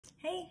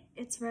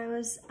it's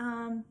Rose.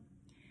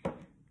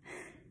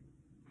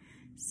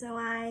 So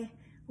I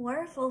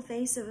wore a full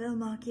face of IL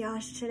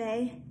Makiage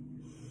today,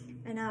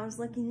 and I was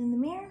looking in the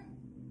mirror,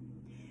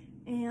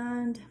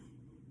 and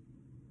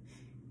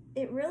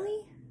it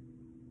really,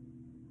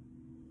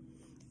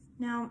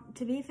 now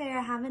to be fair,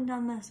 I haven't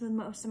done this with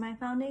most of my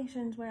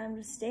foundations where I'm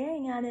just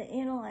staring at it,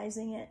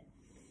 analyzing it,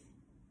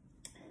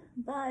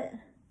 but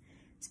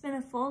it's been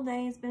a full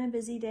day, it's been a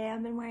busy day,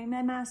 I've been wearing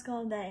my mask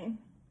all day,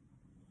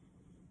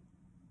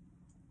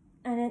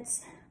 and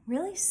it's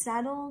really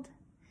settled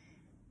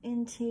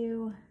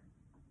into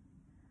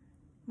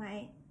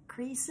my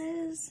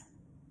creases.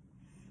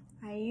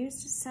 I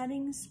used a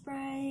setting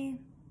spray.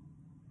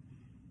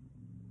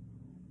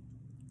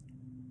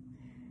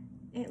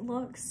 It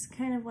looks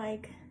kind of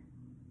like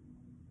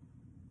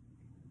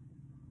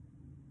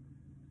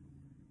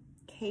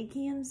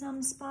cakey in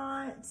some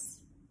spots.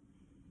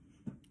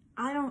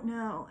 I don't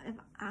know if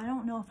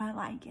I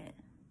like it.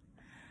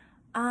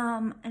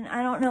 And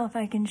I don't know if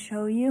I can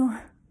show you.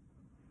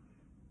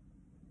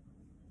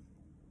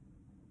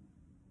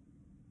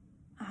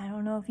 I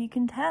don't know if you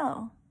can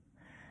tell,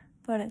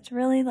 but it's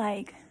really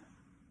like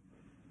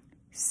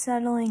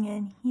settling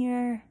in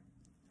here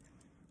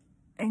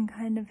and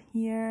kind of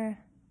here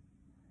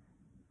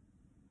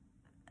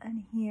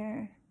and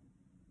here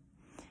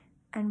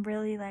and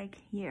really like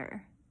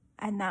here.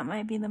 And that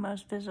might be the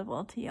most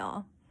visible to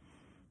y'all.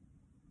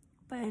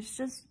 But it's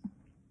just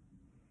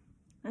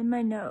in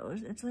my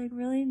nose. It's like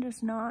really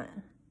just not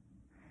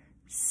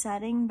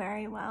setting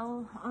very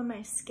well on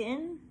my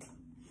skin.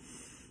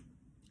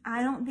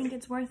 I don't think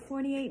it's worth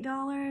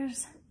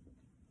 $48.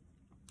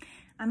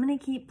 I'm gonna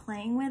keep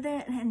playing with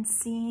it and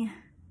see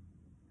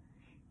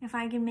if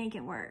I can make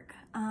it work.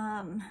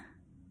 I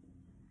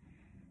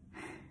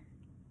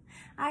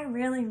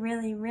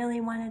really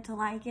wanted to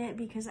like it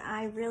because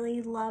I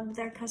really loved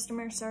their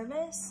customer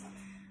service,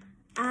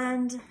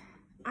 and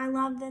I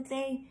love that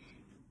they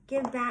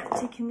give back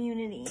to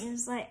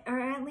communities, like, or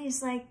at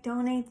least like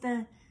donate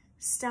the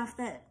stuff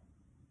that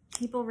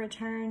people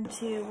return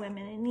to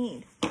women in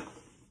need.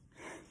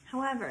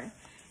 However,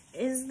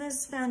 is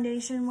this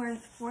foundation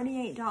worth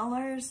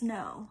 $48?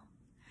 No.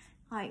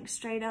 Like,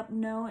 straight up,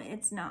 no,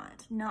 it's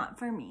not. Not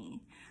for me.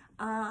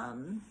 I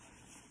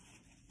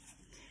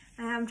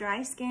have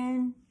dry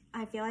skin.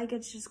 I feel like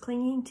it's just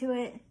clinging to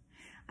it.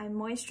 I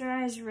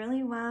moisturize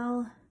really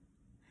well.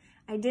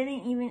 I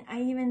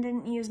even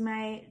didn't use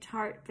my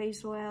Tarte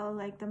face oil,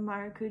 like the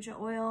maracuja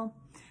oil,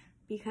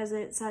 because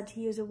it said to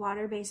use a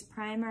water-based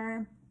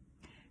primer.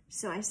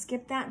 So I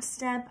skipped that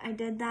step. I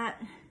did that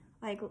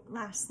like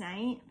last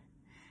night.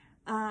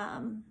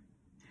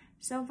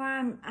 So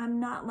far I'm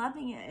not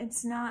loving it.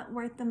 It's not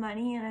worth the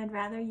money, and I'd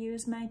rather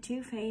use my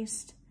Too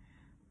Faced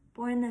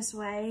Born This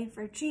Way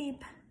for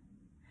cheap,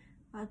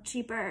 well,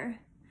 cheaper,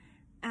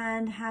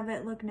 and have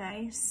it look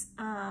nice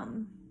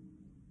when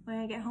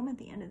I get home at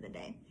the end of the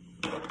day.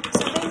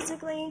 So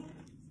basically,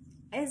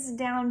 it's a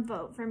down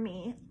vote for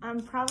me. I'm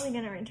probably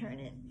gonna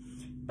return it,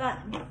 but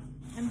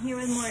I'm here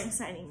with more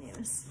exciting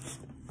news.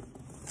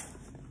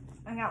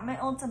 I got my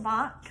Ulta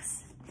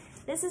box.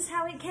 This is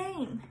how it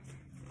came.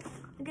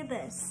 Look at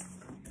this.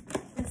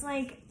 It's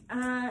like,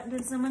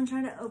 did someone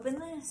try to open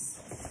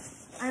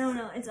this? I don't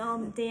know, it's all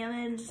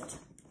damaged.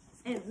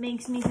 It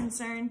makes me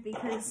concerned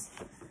because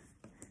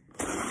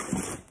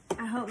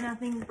I hope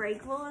nothing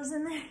breakable is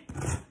in there.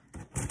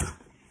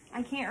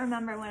 I can't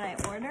remember what I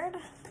ordered.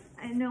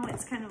 I know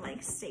it's kind of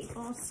like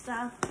staple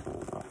stuff.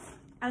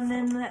 And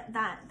then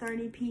that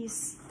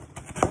 30-piece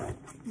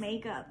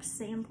makeup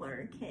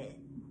sampler kit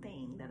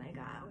thing that I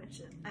got,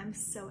 which I'm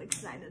so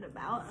excited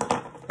about.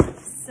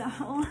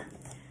 So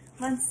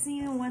let's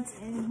see what's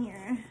in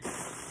here.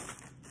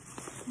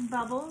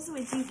 Bubbles,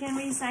 which you can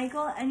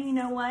recycle, and you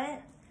know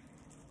what?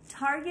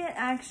 Target,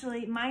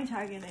 actually, my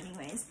Target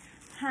anyways,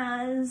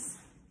 has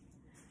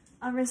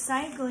a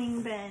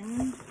recycling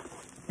bin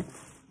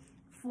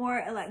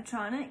for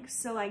electronics.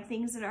 So like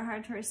things that are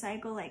hard to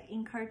recycle, like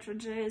ink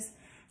cartridges,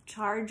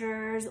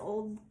 chargers,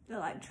 old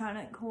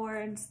electronic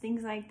cords,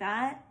 things like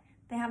that.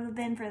 They have a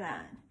bin for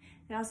that.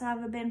 They also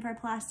have a bin for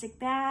plastic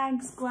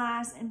bags,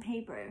 glass, and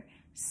paper.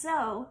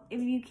 So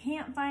if you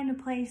can't find a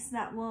place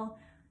that will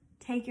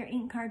take your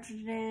ink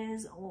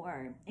cartridges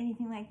or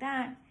anything like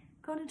that,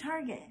 go to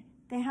Target.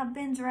 They have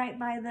bins right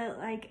by the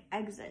like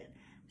exit.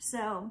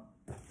 So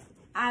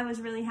I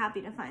was really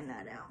happy to find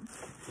that out.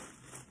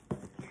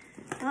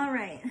 All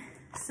right,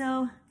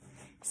 so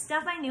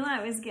stuff I knew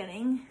I was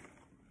getting.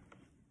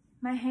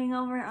 My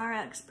Hangover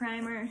RX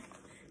Primer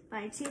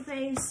by Too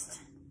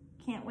Faced.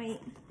 Can't wait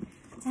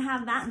to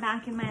have that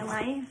back in my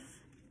life.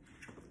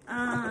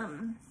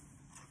 My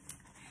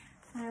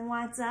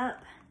What's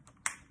Up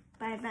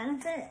by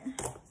Benefit.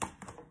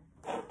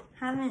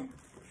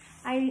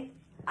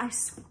 I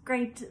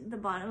scraped the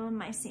bottom of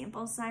my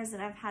sample size that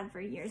I've had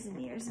for years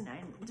and years, and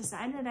I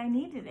decided I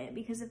needed it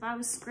because if I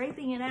was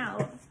scraping it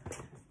out,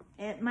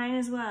 it might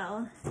as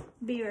well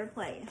be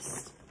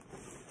replaced.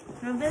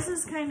 Now this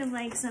is kind of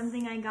like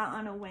something I got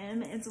on a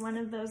whim. It's one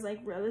of those like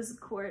rose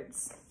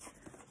quartz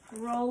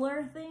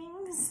roller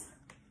things.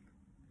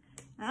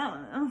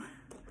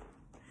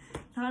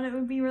 thought it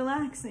would be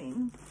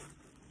relaxing.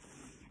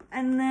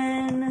 And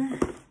then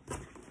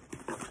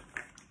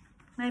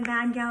my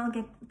Bad Gal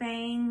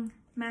Bang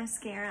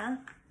mascara.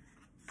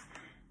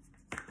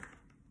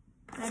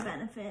 My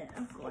Benefit,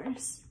 of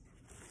course.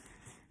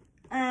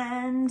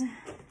 And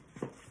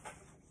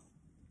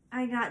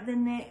I got the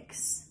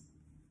NYX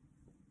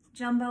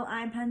Jumbo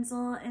Eye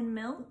Pencil in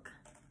Milk.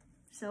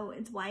 So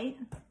it's white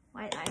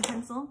eye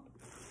pencil.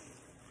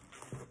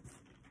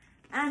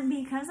 And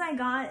because I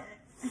got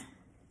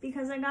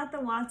the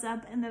What's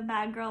Up and the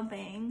Bad Girl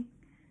Bang,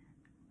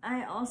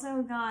 I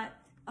also got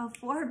a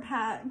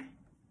 4-pack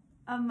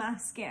of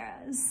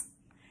mascaras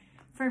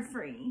for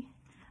free.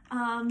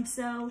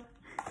 So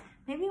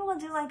maybe we'll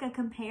do like a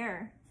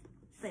compare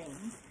thing.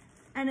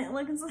 And it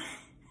looks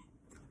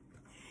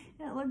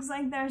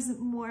like there's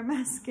more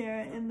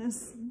mascara in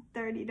this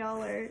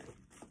 $30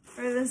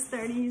 or this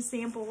 30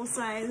 sample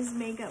size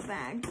makeup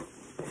bag.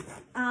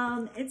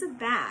 It's a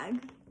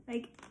bag,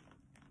 like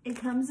it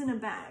comes in a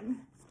bag.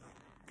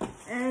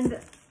 And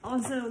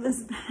also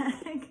this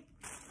bag.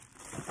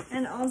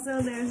 And also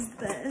there's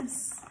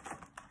this.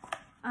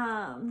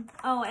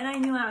 Oh, and I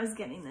knew I was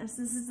getting this.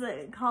 This is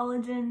the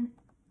Collagen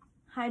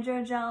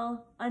Hydrogel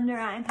Under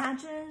Eye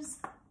Patches.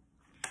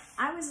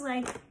 I was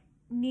like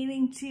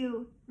needing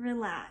to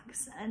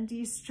relax and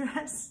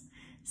de-stress.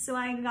 So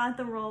I got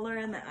the roller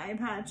and the eye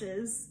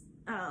patches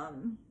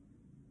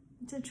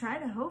to try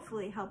to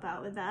hopefully help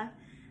out with that.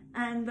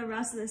 And the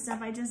rest of the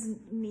stuff, I just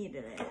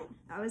needed it.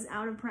 I was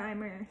out of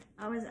primer.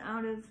 I was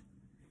out of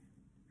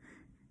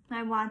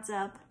my What's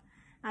Up.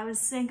 I was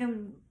sick of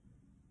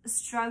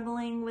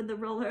struggling with the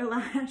roller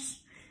lash.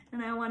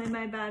 And I wanted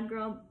my Bad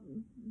Gal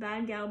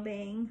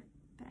Bang.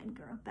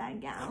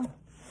 Bad Gal.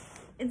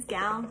 It's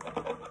gal.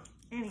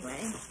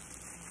 Anyway.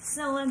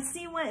 So let's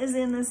see what is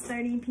in this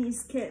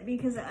 30-piece kit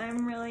because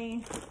I'm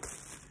really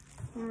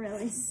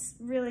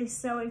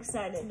so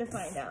excited to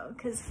find out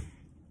because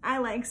I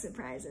like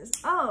surprises.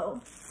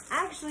 Oh,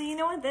 actually, you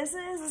know what this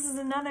is? This is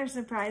another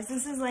surprise.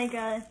 This is like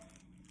I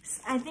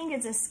think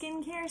it's a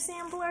skincare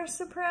sampler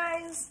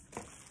surprise.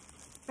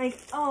 Like,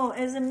 oh,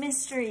 it's a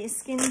mystery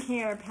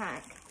skincare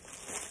pack.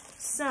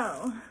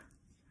 So,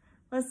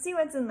 let's see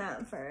what's in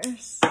that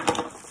first.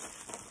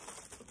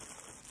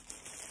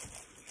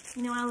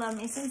 You know I love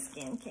me some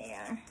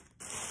skincare.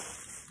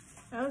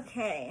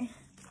 Okay.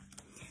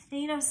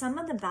 And you know, some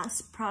of the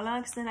best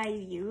products that I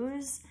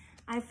use,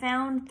 I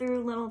found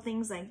through little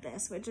things like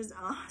this, which is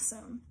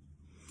awesome.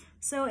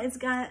 So it's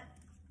got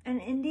an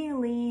Indie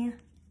Lee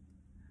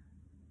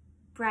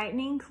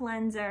brightening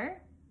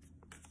cleanser.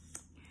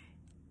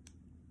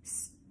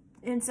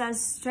 It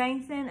says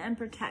strengthen and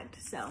protect.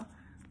 So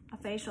a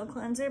facial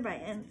cleanser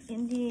by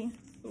Indie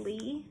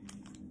Lee.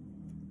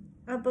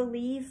 A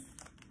Believe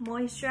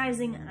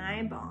moisturizing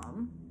eye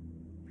balm.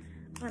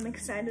 I'm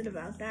excited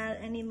about that.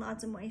 I need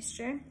lots of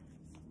moisture.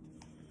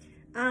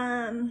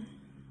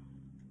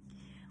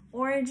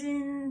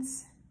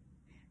 Origins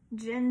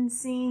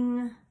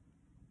Ginseng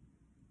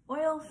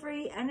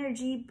oil-free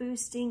energy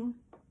boosting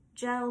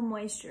gel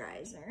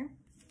moisturizer.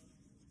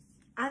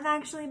 I've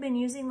actually been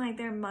using like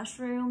their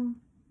mushroom,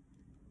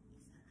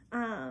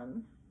 I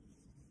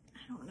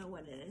don't know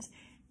what it is.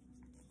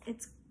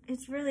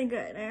 It's really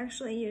good. I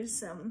actually used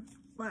some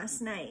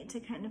last night to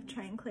kind of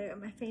try and clear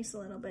up my face a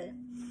little bit.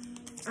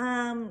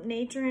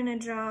 Nature in a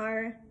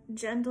Jar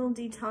gentle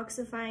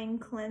detoxifying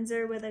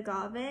cleanser with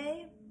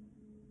agave.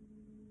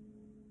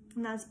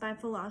 And that's by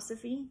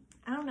Philosophy.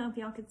 I don't know if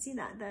y'all could see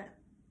that. That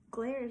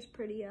glare is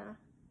pretty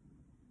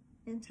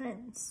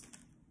intense.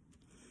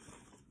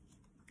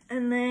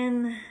 And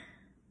then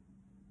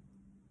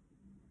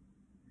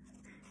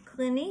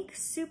Clinique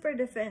Super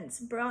Defense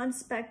Broad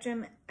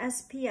Spectrum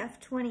SPF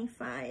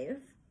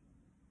 25.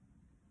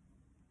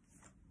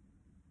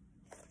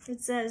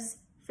 It says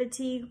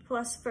fatigue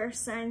plus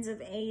first signs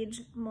of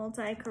age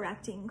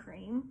multi-correcting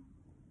cream.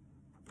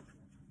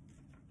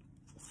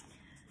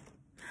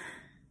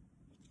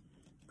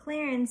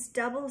 Clarins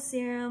Double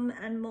Serum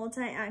and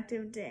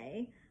Multi-Active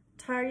Day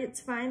targets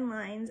fine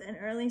lines and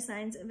early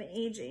signs of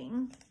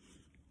aging.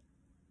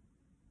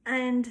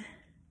 And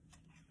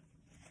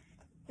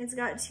it's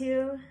got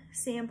 2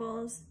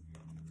 samples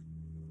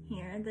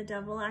here, the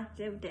Double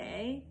Active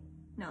Day.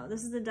 No,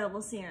 this is the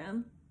Double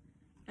Serum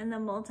and the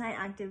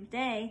Multi-Active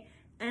Day.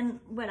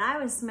 And what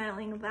I was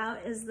smiling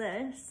about is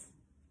this.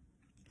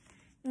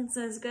 It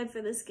says good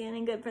for the skin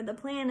and good for the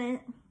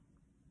planet.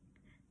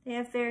 They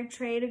have fair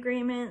trade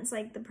agreements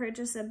like the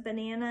purchase of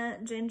banana,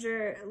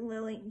 ginger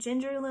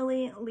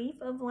lily,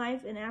 leaf of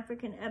life, and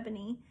African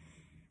ebony.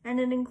 And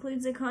it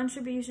includes a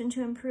contribution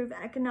to improve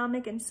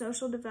economic and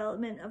social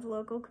development of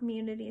local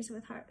communities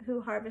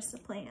who harvest the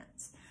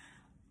plants.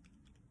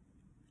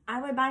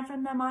 I would buy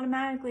from them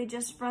automatically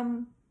just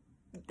from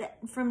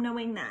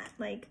knowing that.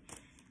 Like,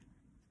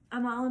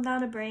 I'm all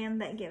about a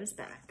brand that gives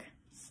back.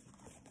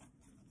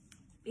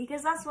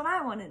 Because that's what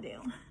I want to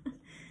do.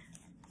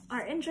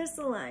 Our interests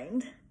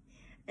aligned.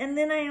 And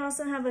then I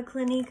also have a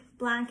Clinique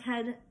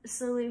Blackhead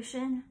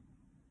solution.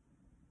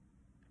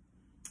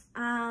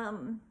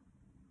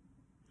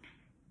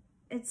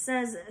 It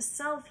says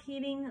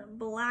self-heating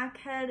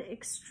blackhead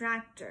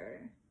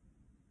extractor.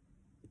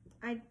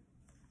 I'm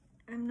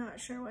not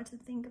sure what to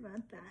think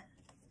about that.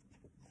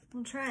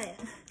 We'll try it.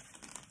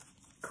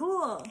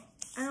 Cool.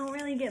 I don't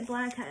really get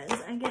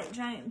blackheads. I get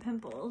giant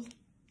pimples,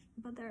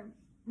 but they're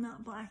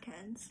not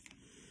blackheads.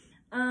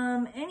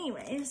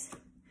 Anyways,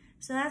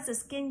 so that's a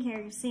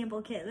skincare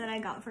sample kit that I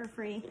got for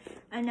free.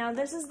 And now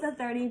this is the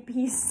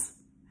 30-piece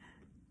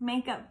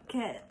makeup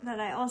kit that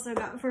I also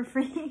got for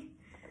free.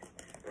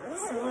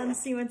 So let's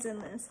see what's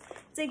in this.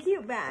 It's a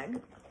cute bag.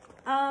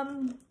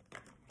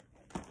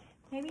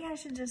 Maybe I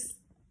should just,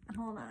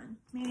 hold on.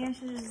 Maybe I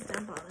should just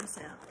dump all this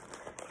out.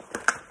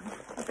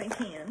 If I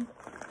can.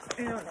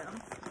 I don't know.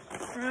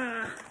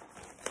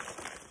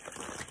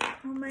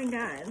 Oh my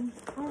god.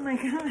 Oh my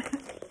god.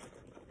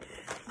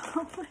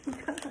 Oh my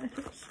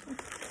gosh.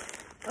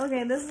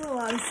 Okay, this is a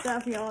lot of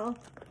stuff, y'all.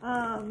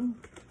 I'm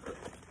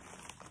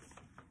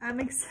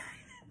excited.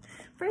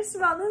 First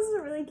of all, this is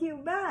a really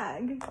cute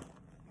bag.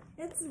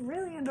 It's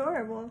really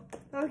adorable.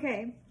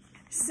 Okay,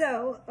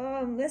 so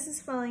this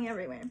is falling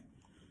everywhere.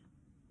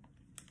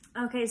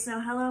 Okay, so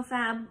Hello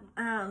Fab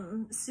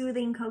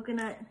Soothing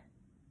Coconut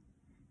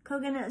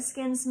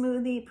Skin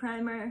Smoothie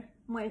Primer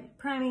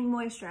Priming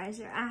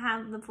Moisturizer. I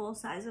have the full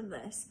size of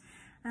this.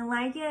 I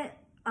like it.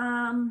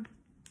 I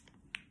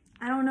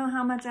don't know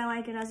how much I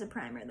like it as a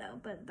primer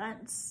though, but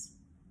that's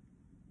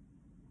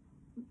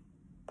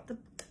the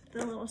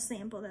little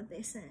sample that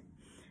they sent.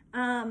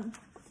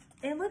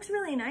 It looks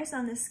really nice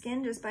on the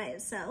skin just by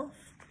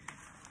itself.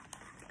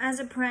 As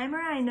a primer,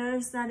 I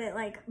noticed that it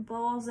like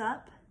balls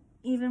up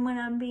even when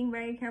I'm being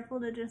very careful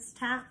to just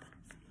tap.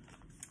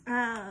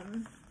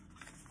 But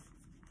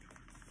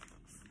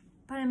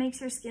it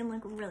makes your skin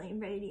look really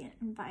radiant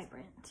and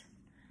vibrant.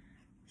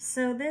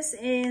 So this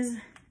is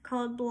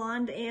called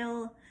Blonde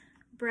Ale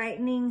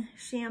Brightening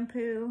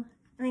Shampoo.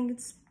 I think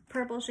it's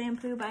purple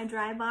shampoo by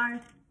Dry Bar.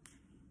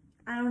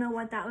 I don't know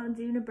what that will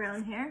do to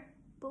brown hair,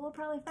 but we'll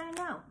probably find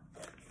out.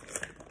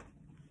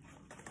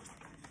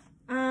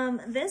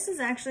 This is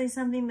actually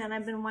something that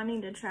I've been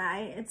wanting to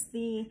try. It's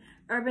the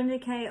Urban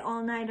Decay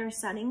All Nighter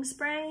Setting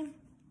Spray.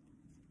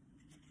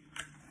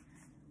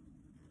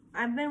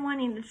 I've been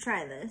wanting to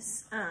try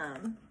this.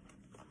 And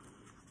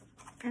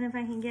if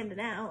I can get it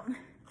out,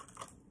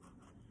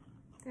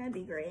 that'd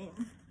be great.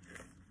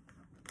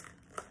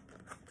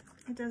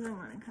 It doesn't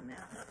want to come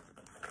out.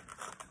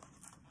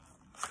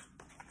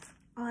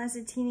 Oh, that's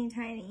a teeny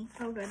tiny.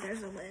 Oh good,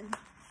 there's a lid.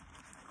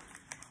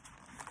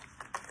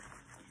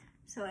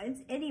 So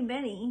it's itty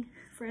bitty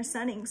for a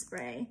setting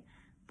spray,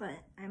 but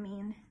I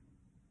mean,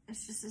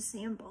 it's just a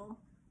sample.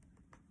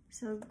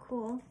 So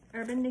cool,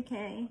 Urban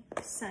Decay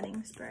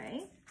setting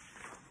spray.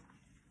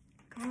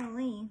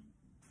 Golly.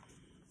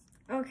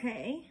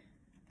 Okay.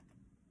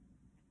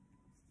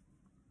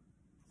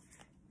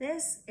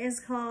 This is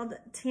called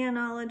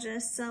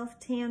Tanologist Self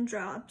Tan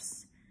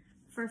Drops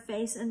for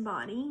face and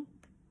body.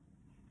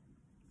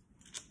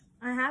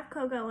 I have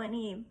Coco and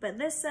Eve, but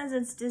this says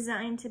it's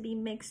designed to be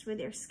mixed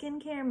with your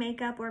skincare,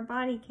 makeup, or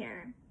body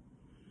care.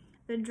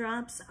 The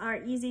drops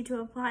are easy to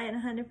apply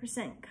and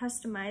 100%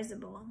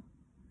 customizable.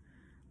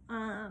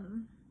 I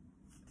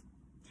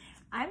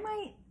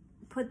might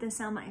put this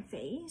on my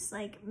face,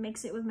 like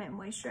mix it with my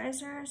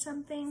moisturizer or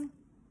something.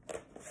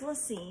 We'll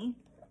see.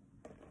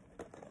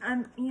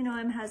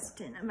 I'm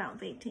hesitant about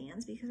fake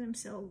tans because I'm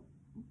so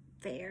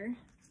fair.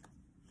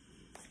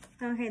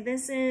 Okay,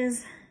 this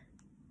is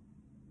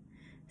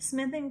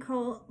Smith &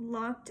 Co.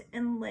 Locked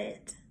and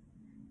Lit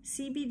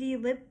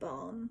CBD Lip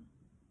Balm.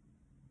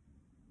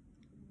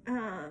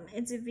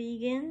 It's a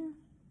vegan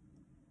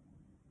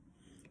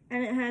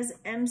and it has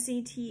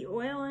MCT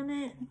oil in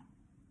it.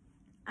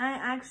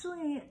 I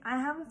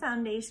have a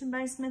foundation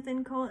by Smith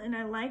 & Co. and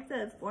I like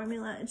the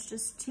formula. It's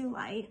just too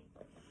light.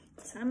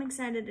 So I'm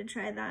excited to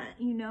try that.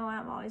 You know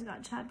I've always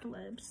got chapped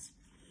lips.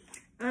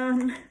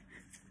 Yet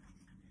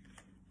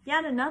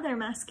another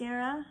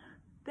mascara.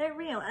 They're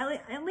real.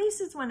 At least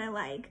it's one I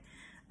like.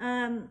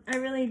 I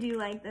really do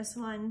like this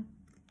one.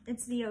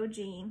 It's the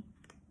OG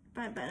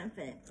by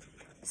Benefit.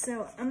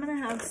 So I'm gonna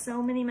have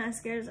so many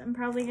mascaras. I'm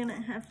probably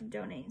gonna have to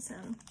donate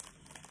some.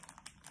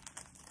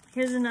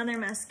 Here's another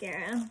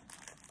mascara.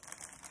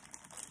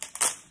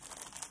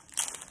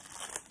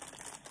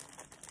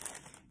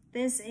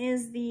 This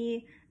is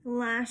the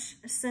Lash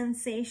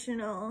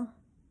Sensational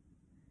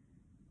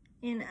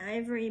in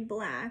Ivory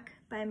Black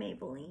by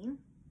Maybelline.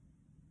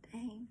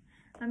 Dang.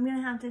 I'm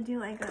gonna have to do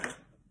like a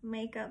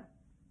makeup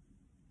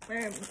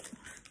or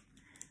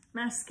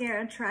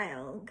mascara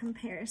trial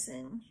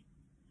comparison.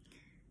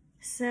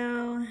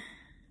 So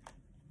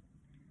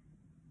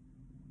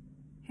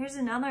here's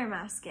another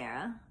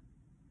mascara.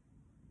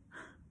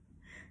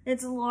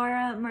 It's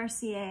Laura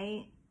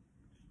Mercier.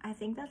 I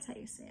think that's how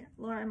you say it.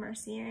 Laura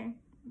Mercier,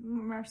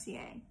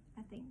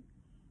 I think.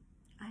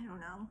 I don't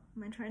know.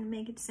 Am I trying to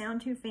make it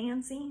sound too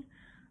fancy?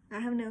 I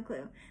have no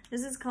clue.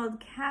 This is called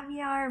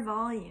Caviar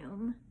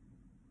Volume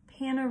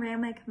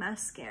Panoramic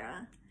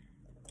Mascara.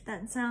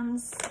 That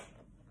sounds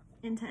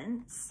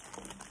intense.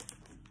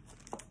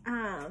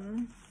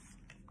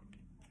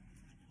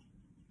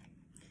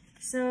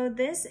 So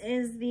this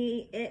is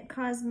the IT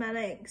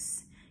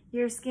Cosmetics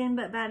Your Skin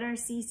But Better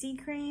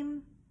CC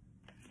Cream.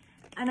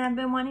 And I've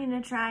been wanting to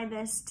try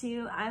this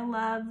too. I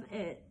love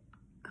IT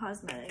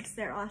Cosmetics.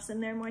 They're awesome.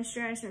 Their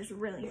moisturizer is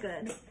really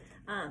good.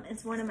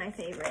 It's one of my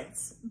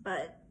favorites,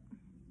 but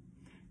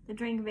the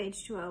Drink of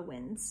H2O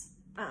wins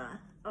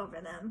over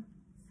them.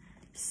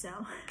 So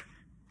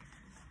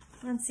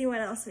let's see what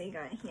else we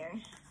got here.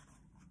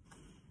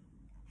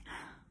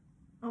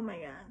 Oh my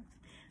god.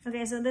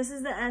 Okay, so this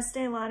is the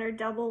Estee Lauder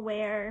Double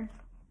Wear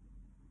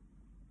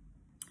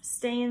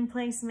Stay in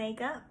Place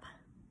makeup.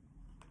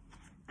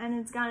 And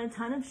it's got a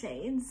ton of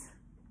shades.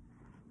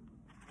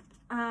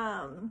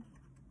 I've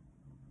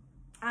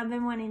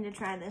been wanting to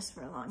try this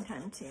for a long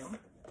time too.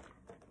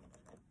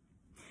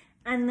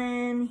 And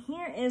then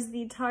here is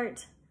the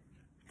Tarte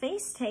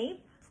Face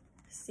Tape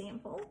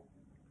sample.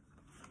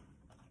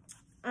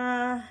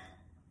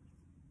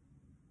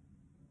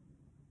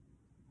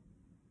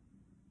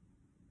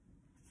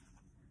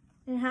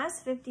 It has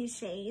 50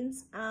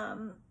 shades.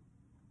 And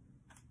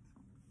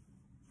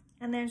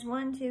there's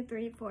 1, 2,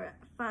 3, 4,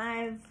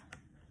 5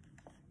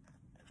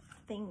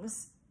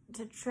 things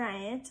to try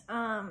it.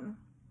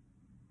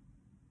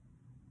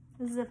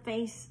 This is a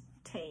face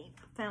tape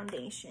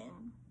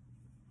foundation.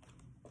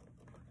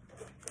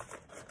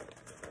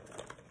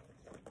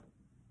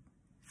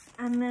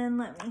 And then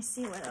let me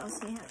see what else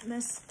we have.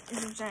 This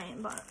is a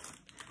giant box.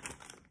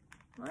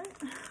 What?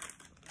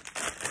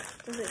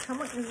 Does it come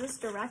with, is this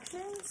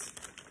directions?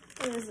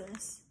 What is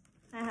this?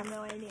 I have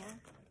no idea.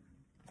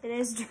 It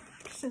is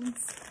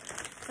directions.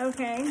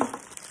 Okay.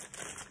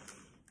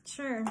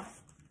 Sure.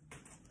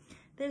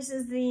 This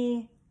is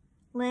the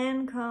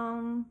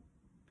Lancome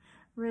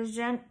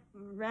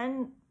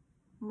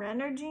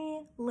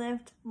Renergy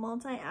Lift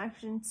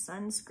Multi-Action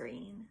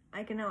Sunscreen.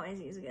 I can always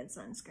use a good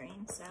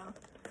sunscreen, so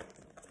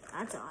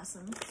that's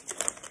awesome.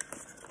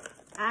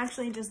 I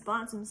actually just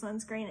bought some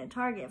sunscreen at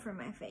Target for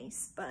my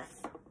face, but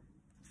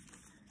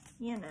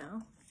you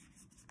know,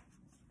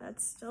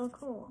 that's still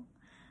cool.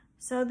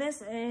 So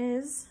this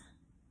is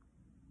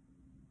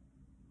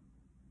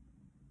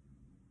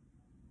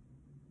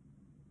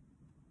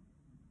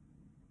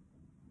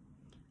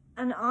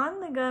an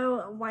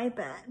on-the-go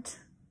wipeette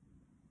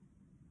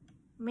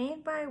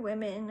made by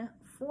women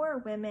for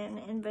women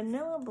in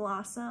Vanilla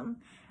Blossom.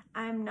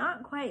 I'm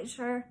not quite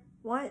sure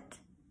what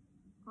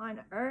on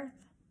earth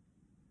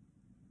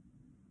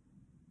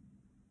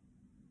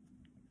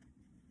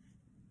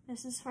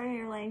this is for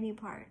your lady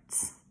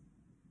parts.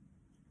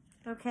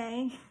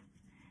 Okay,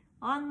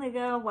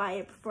 on-the-go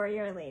wipe for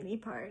your lady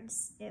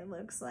parts, it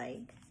looks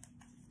like,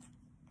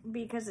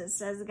 because it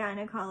says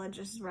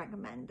gynecologist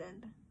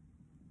recommended.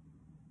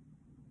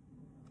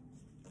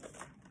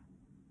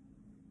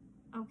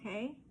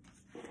 Okay,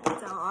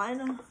 it's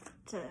odd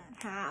to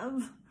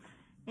have.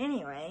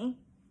 Anyway,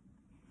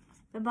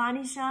 the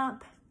Body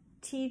Shop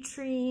Tea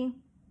Tree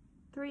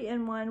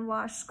 3-in-1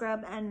 wash,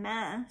 scrub, and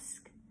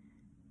mask.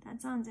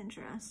 That sounds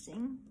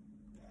interesting.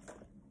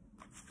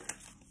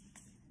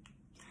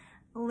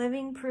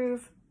 Living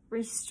Proof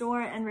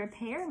Restore and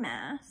Repair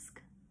Mask.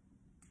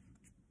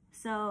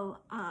 So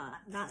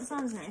that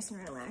sounds nice and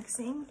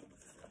relaxing.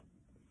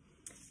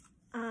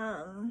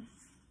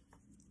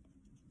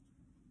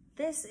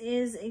 This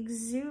is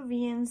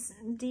Exuviance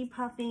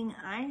Depuffing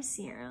Eye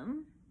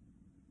Serum.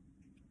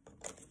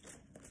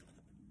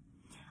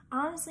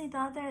 I honestly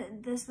thought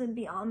that this would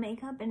be all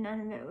makeup and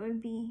none of it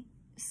would be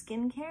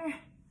skincare,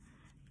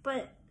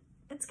 but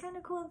it's kind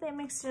of cool that they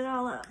mixed it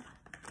all up.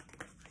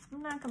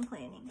 I'm not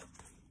complaining.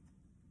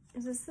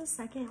 Is this the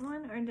second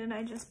one, or did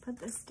I just put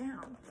this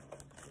down?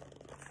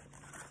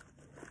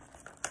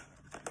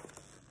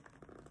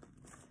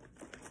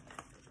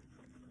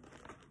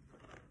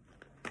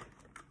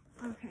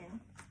 Okay,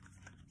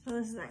 so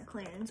this is that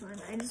clearance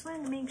one. I just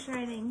wanted to make sure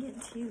I didn't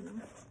get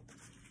two.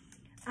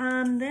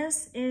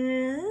 This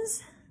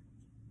is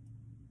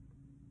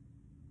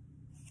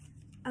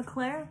a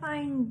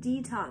clarifying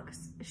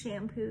detox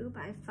shampoo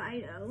by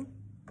Fido.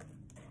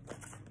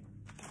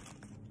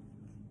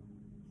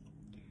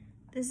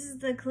 This is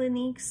the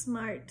Clinique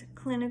Smart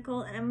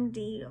Clinical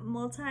MD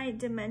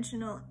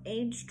Multi-Dimensional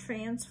Age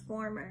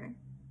Transformer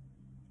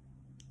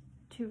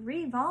to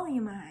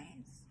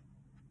revolumize.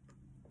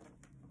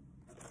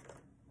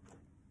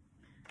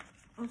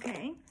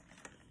 Okay.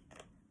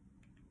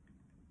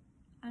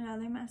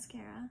 Another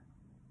mascara.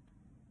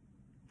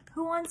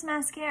 Who wants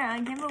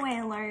mascara? Giveaway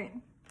alert.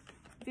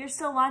 If you're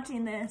still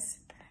watching this,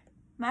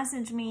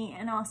 message me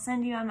and I'll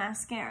send you a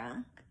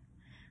mascara.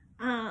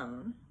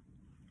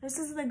 This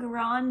is the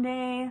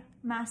Grande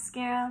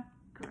mascara.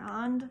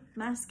 Grande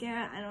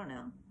mascara? I don't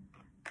know.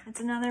 It's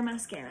another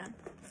mascara.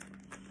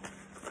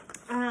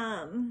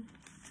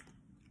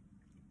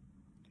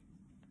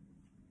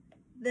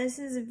 This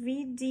is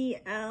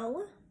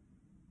VDL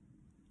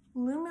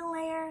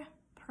Lumilayer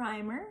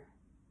Primer.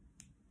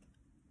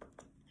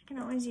 I can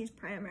always use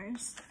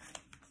primers.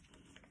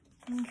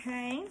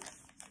 Okay.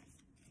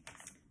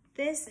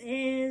 This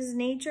is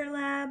Nature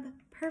Lab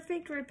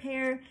Perfect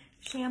Repair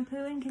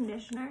Shampoo and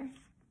Conditioner.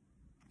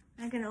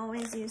 I can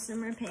always use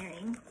some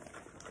repairing.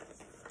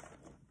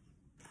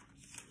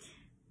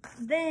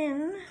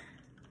 Then,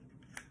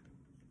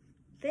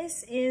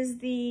 this is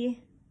the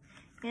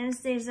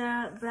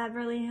Anastasia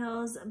Beverly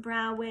Hills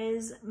Brow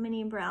Wiz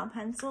Mini Brow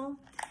Pencil.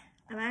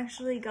 I've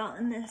actually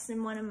gotten this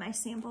in one of my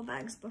sample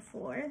bags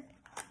before.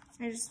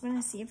 I just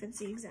want to see if it's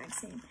the exact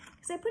same.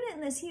 Because I put it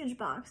in this huge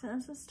box and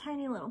it's this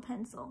tiny little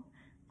pencil.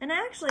 And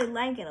I actually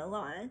like it a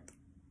lot.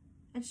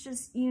 It's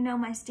just, you know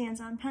my stance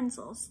on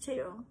pencils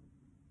too.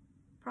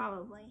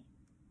 Probably.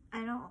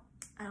 I don't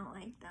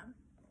like them.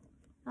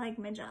 I like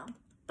my gel.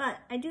 But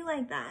I do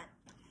like that.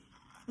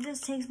 It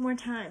just takes more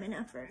time and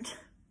effort.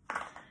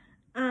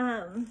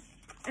 And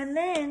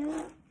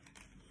then,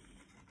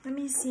 let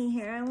me see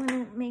here. I want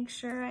to make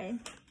sure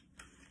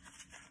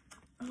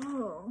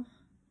oh,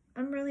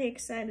 I'm really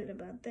excited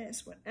about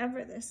this,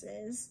 whatever this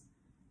is,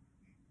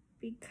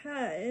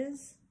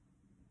 because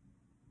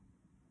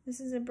this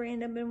is a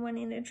brand I've been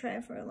wanting to try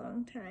for a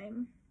long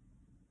time.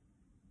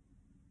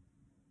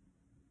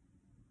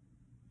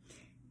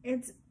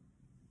 It's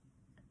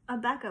a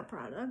Becca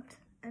product.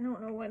 I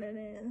don't know what it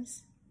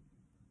is.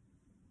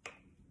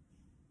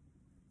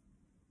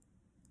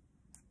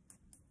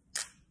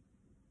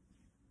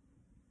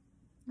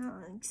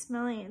 Not like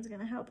smelling is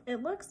gonna help.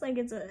 It looks like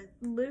it's a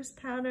loose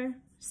powder,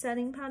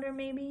 setting powder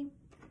maybe.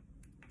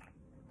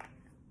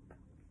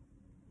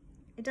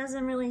 It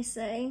doesn't really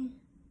say.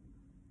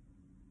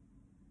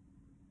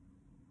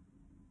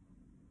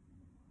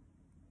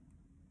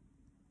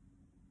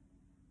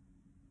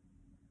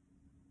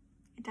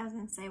 It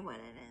doesn't say what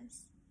it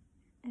is.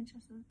 It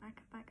just says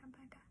Becca, Becca,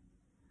 Becca.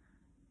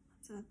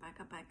 It says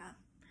Becca, Becca.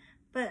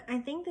 But I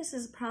think this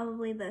is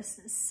probably the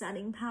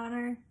setting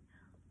powder.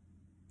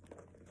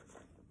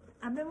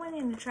 I've been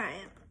wanting to try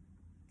it.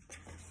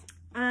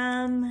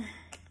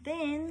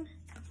 Then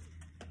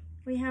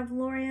we have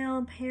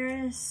L'Oreal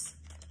Paris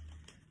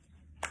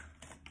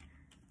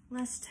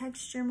Less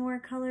Texture, More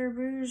Color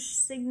Rouge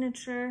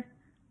Signature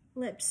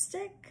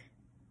Lipstick.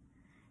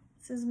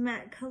 This is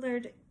matte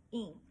colored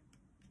ink.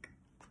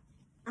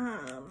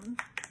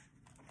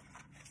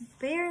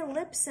 Bare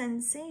Lip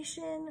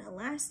Sensation, a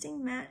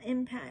Lasting Matte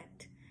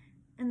Impact.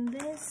 And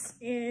this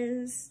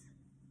is,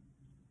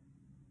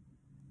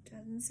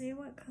 doesn't say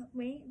what color,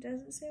 wait,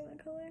 does it say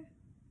what color?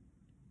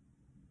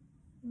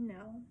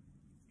 No,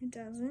 it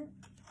doesn't.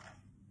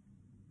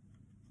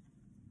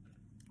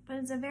 But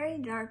it's a very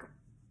dark,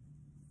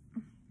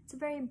 it's a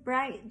very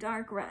bright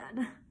dark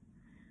red.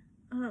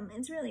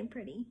 It's really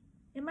pretty.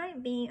 It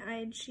might be I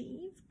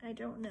Achieve, I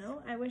don't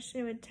know. I wish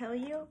it would tell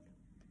you.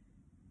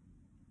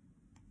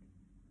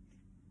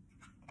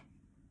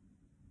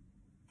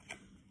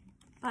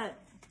 But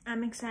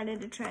I'm excited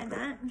to try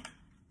that.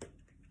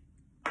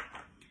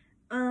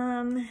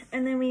 And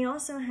then we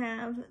also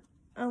have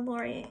a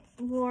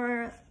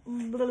Laura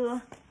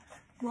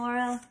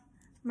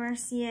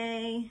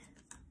Mercier,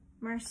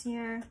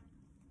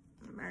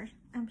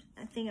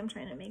 I think I'm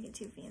trying to make it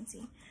too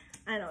fancy.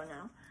 I don't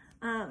know.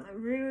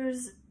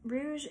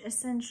 Rouge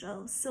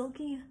Essential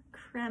Silky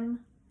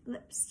Creme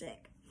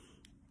Lipstick.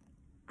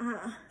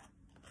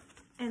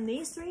 And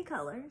these 3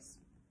 colors.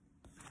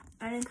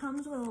 And it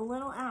comes with a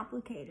little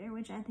applicator,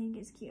 which I think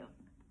is cute.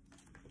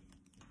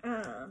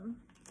 And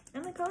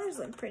the colors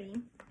look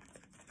pretty.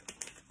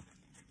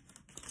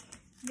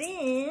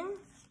 Then,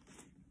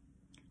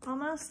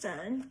 almost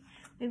done,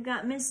 we've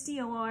got Miss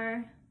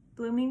Dior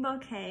Blooming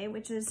Bouquet,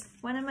 which is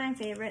one of my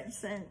favorite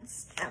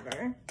scents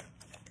ever.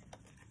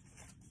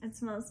 It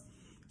smells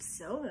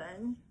so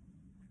good.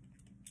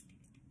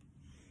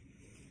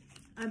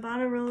 I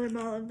bought a roller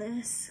ball of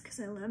this because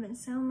I love it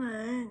so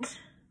much.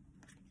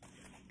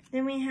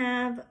 Then we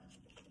have,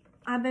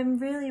 I've been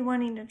really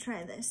wanting to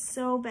try this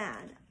so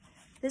bad.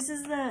 This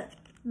is the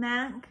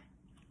MAC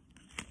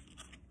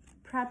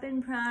Prep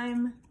and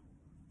Prime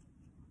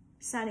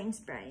Setting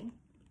Spray.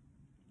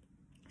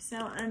 So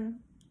I'm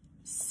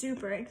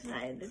super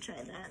excited to try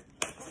that.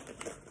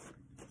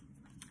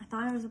 I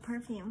thought it was a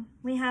perfume.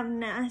 We have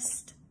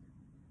Nest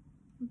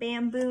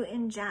Bamboo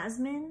and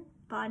Jasmine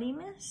Body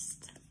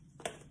Mist.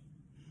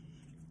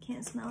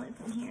 Can't smell it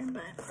from here,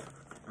 but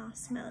I'll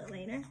smell it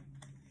later.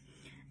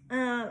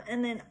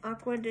 And then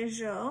Aqua de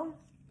Jo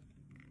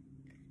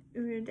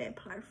Eau de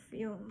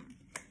Parfum.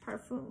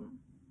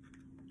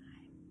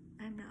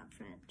 I'm not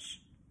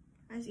French,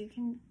 as you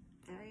can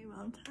very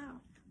well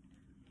tell.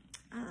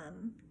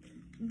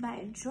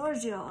 By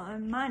Giorgio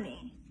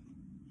Armani.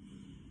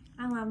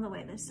 I love the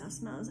way this stuff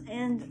smells,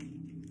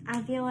 and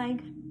I feel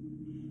like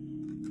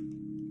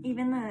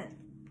even the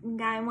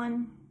guy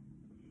one,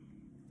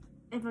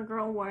 if a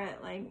girl wore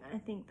it, like, I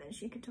think that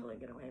she could totally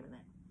get away with it.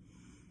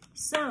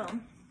 So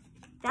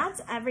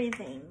that's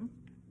everything.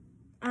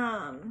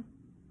 I'm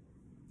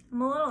a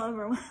little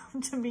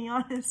overwhelmed, to be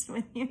honest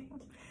with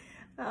you.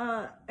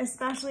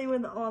 Especially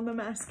with all the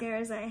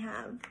mascaras I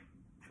have.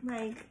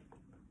 Like,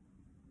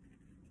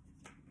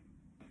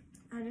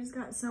 I just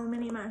got so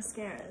many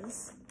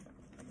mascaras.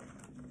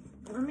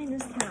 Let me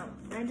just count.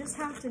 I just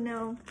have to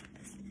know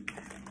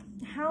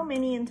how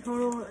many in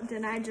total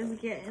did I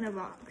just get in a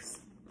box.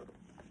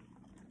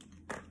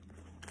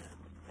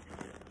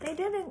 They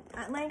didn't,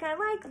 like, I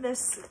like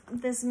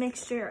this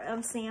mixture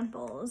of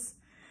samples.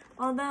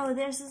 Although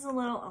this is a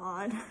little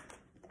odd.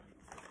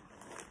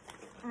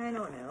 I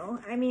don't know.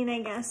 I mean,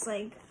 I guess,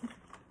 like,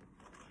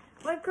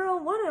 what girl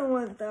wouldn't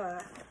want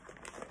that?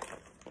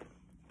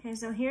 Okay,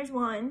 so here's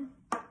 1.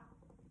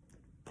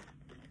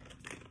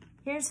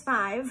 Here's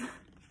 5.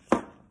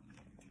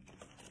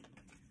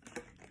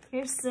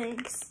 Here's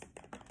 6.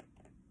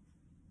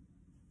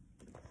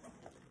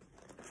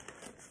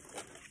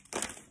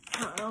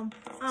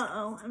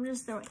 Uh-oh, I'm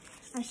just throwing,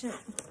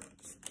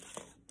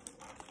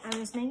 I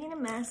was making a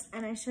mess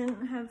and I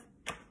shouldn't have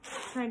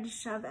tried to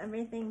shove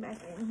everything back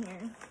in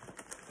here.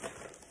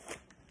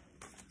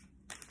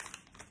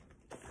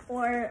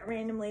 Or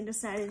randomly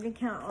decided to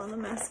count all the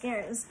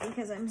mascaras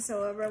because I'm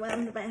so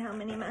overwhelmed by how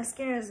many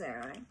mascaras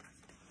there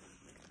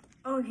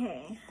are.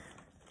 Okay.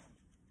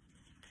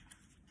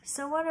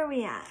 So what are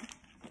we at?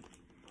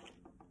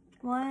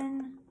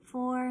 1,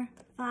 4,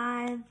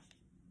 5,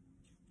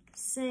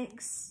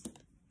 6,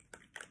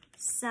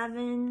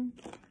 7.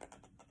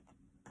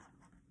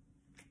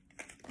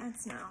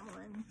 That's not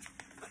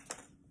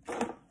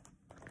 1.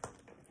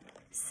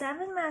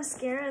 7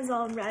 mascaras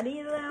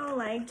already though,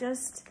 like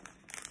just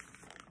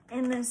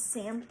in this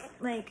sample,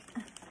 like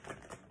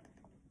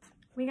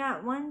we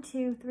got 1,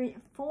 2, 3,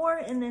 4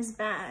 in this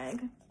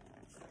bag.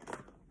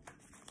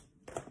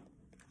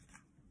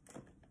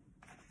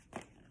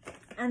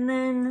 And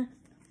then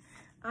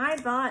I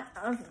bought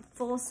a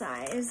full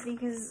size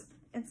because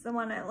it's the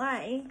one I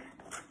like,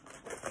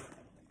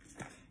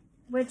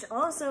 which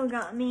also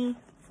got me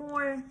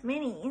 4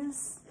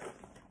 minis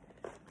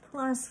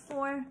plus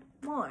 4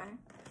 more.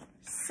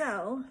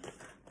 So,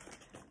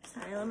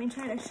 sorry, let me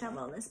try to shove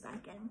all this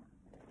back in.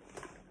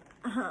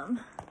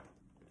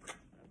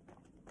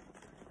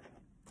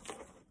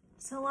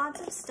 So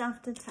lots of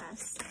stuff to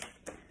test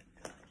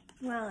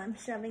while I'm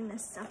shoving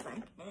this stuff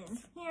back in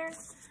here.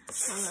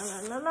 La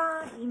la la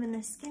la. Even the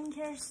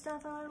skincare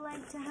stuff I would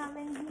like to have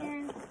in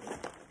here,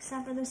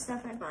 except for the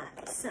stuff I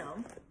bought.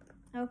 So,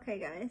 okay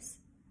guys,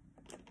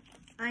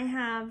 I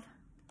have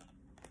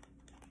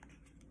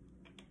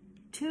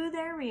 2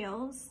 They're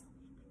Reals,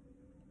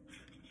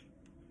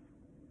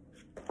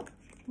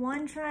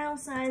 1 trial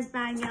size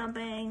Bag Gal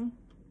Bang,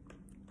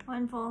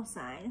 1 full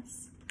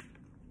size.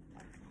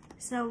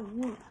 So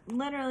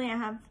literally I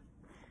have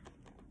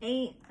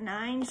 8,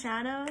 9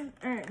 shadows,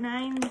 or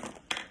 9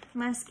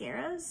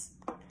 mascaras.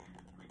 1,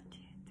 2,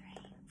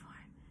 3, 4,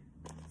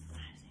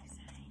 5, 6,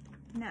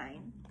 7,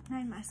 8,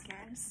 9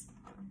 mascaras.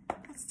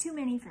 That's too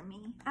many for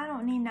me. I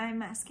don't need 9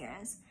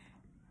 mascaras.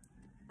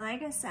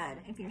 Like I said,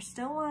 if you're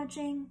still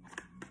watching,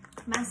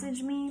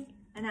 message me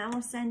and I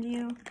will send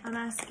you a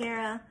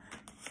mascara.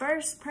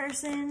 First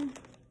person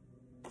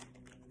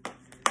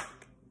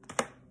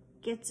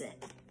gets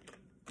it.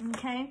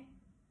 Okay?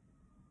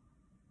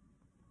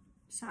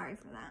 Sorry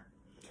for that.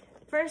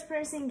 First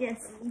person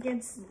gets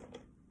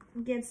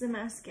the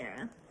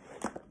mascara.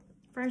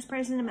 First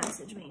person to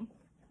message me.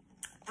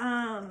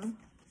 I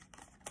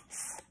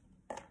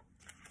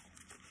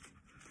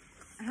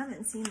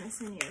haven't seen this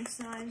in years,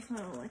 so I just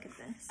want to look at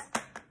this.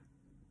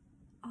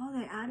 Oh,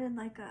 they added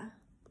like a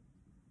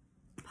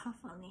puff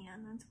on the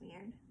end. That's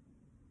weird.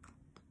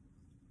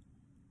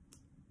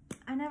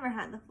 I never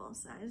had the full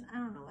size. I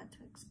don't know what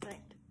to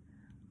expect.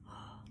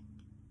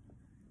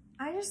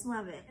 I just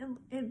love it.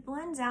 It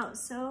blends out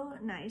so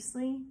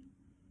nicely.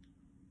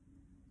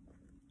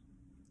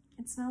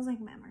 It smells like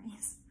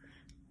memories,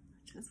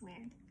 which is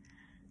weird.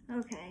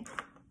 Okay.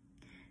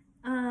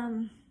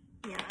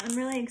 Yeah, I'm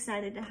really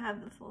excited to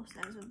have the full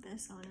size of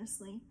this,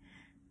 honestly.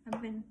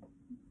 I've been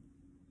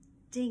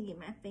digging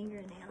my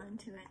fingernail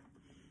into it.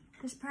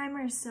 This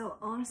primer is so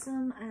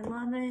awesome. I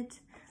love it.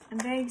 I'm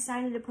very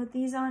excited to put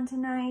these on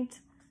tonight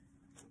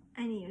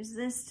and use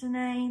this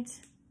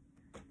tonight.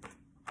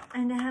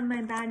 And to have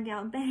my Bad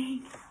Gal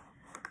Bang.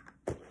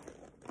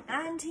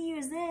 And to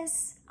use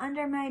this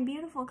under my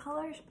beautiful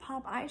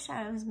ColourPop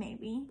eyeshadows,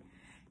 maybe,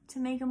 to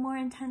make a more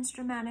intense,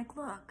 dramatic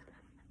look.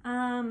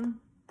 I'm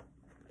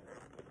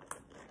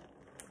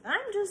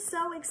just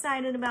so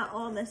excited about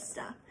all this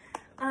stuff.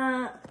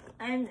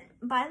 And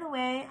by the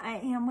way, I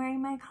am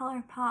wearing my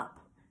ColourPop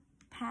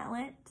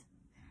palette.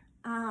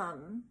 I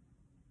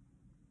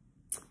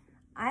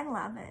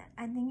love it.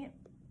 I think it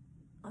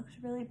looks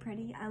really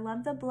pretty. I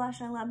love the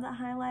blush. I love the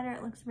highlighter.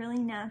 It looks really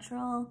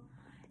natural.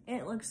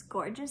 It looks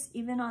gorgeous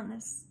even on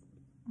this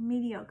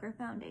mediocre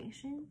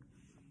foundation.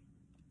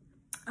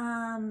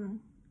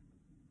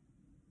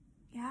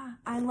 Yeah,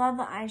 I love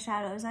the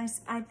eyeshadows.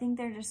 I think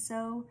they're just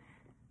so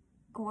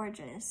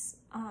gorgeous.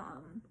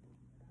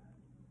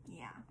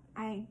 Yeah,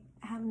 I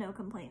have no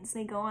complaints.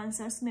 They go on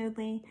so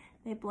smoothly.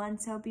 They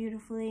blend so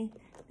beautifully.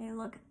 They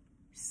look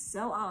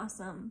so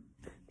awesome.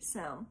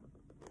 So,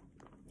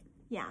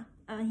 yeah,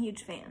 I'm a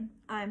huge fan.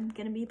 I'm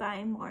gonna be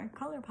buying more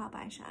ColourPop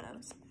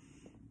eyeshadows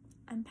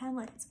and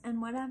palettes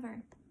and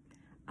whatever.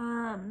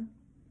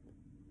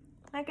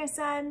 Like I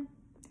said,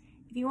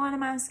 if you want a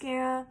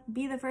mascara,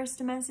 be the first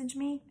to message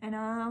me and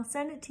I'll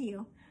send it to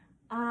you.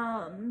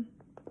 Other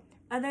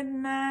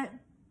than that,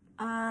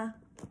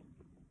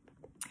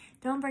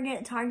 Don't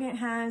forget, Target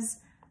has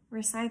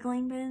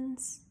recycling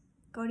bins.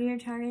 Go to your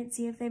Target,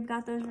 see if they've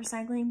got those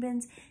recycling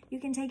bins. You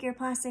can take your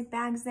plastic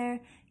bags there.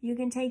 You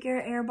can take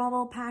your air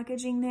bubble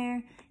packaging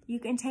there. You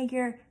can take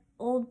your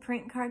old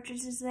print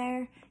cartridges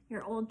there,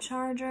 your old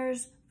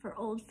chargers for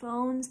old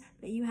phones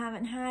that you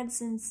haven't had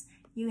since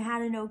you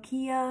had a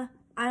Nokia.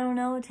 I don't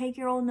know, take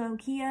your old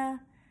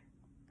Nokia.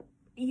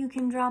 You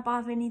can drop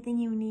off anything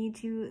you need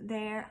to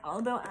there,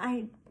 although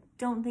I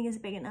don't think it's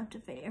big enough to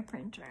fit your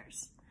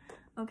printers,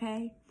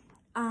 okay?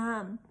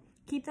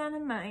 Keep that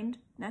in mind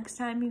next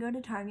time you go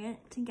to Target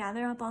to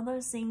gather up all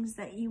those things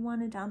that you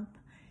want to dump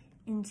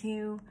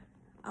into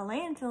a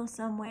landfill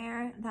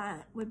somewhere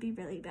that would be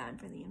really bad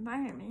for the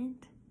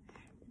environment.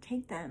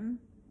 Take them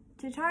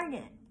to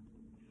Target.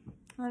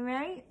 All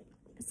right?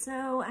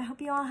 So I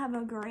hope you all have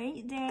a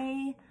great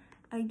day.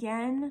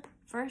 Again,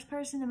 first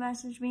person to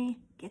message me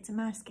gets a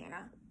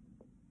mascara.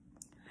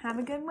 Have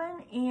a good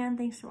one, and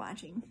thanks for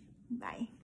watching. Bye.